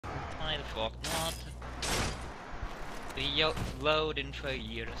Why the fuck not? Loading for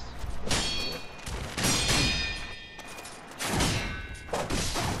years.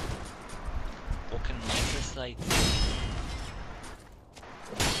 Fucking microsite.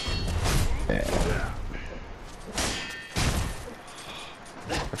 Yeah.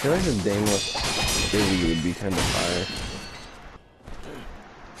 I feel like the Dameless Izzy would be kind of fire.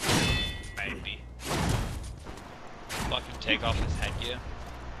 Maybe. Fucking take off his headgear.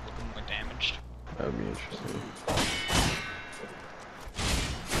 Looking more damaged. That would be interesting.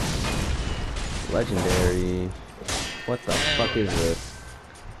 Legendary. What the fuck is this?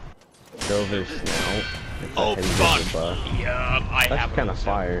 Silver Snout. Oh fuck! Yeah, I That's have kind of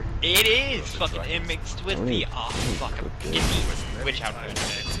fire. It is fucking it mixed with the fuck. Give me which outfit?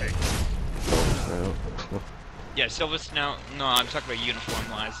 Silver Snout. Yeah, Silver Snout. No, I'm talking about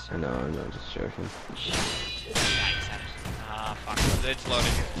uniform wise. I know, I'm not just joking. Yikes, ah, fuck. It's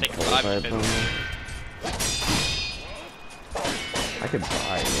loaded. Take 5 minutes. I could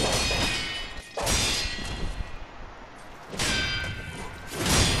buy it.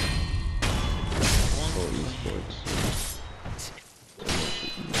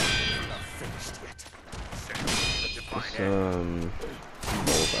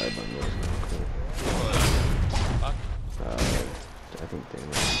 Bullseye bundle is not cool. Fuck. I think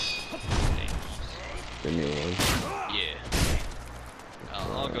the new one. Yeah.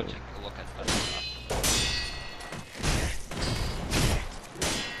 I'll go take a look at that stuff.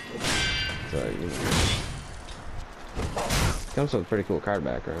 So, you know. Comes with a pretty cool card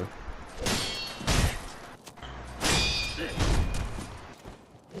background.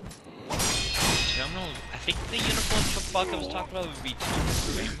 I think the uniform for fuck I was talking about would be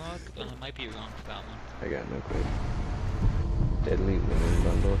Framework, but I might be wrong for that one. I got no clue. Deadly Women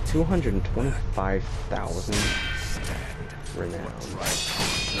Bundle. 225,000 renown.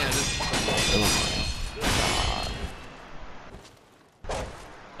 Yeah, this is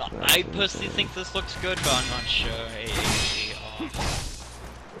I personally think this looks good, but I'm not sure.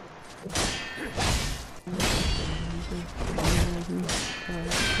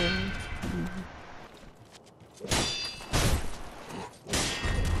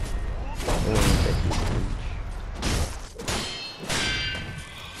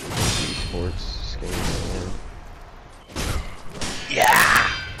 Esports skin. Yeah!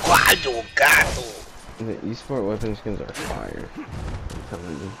 Quado gato! The esport weapon skins are fire. I'm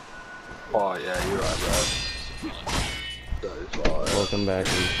telling you. Oh yeah, you're right, bro. That is fire. Welcome back,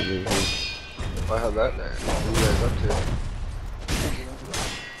 YouTubers. I have that now. What are you guys up to?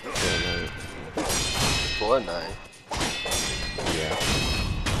 Fortnite. Fortnite? Yeah.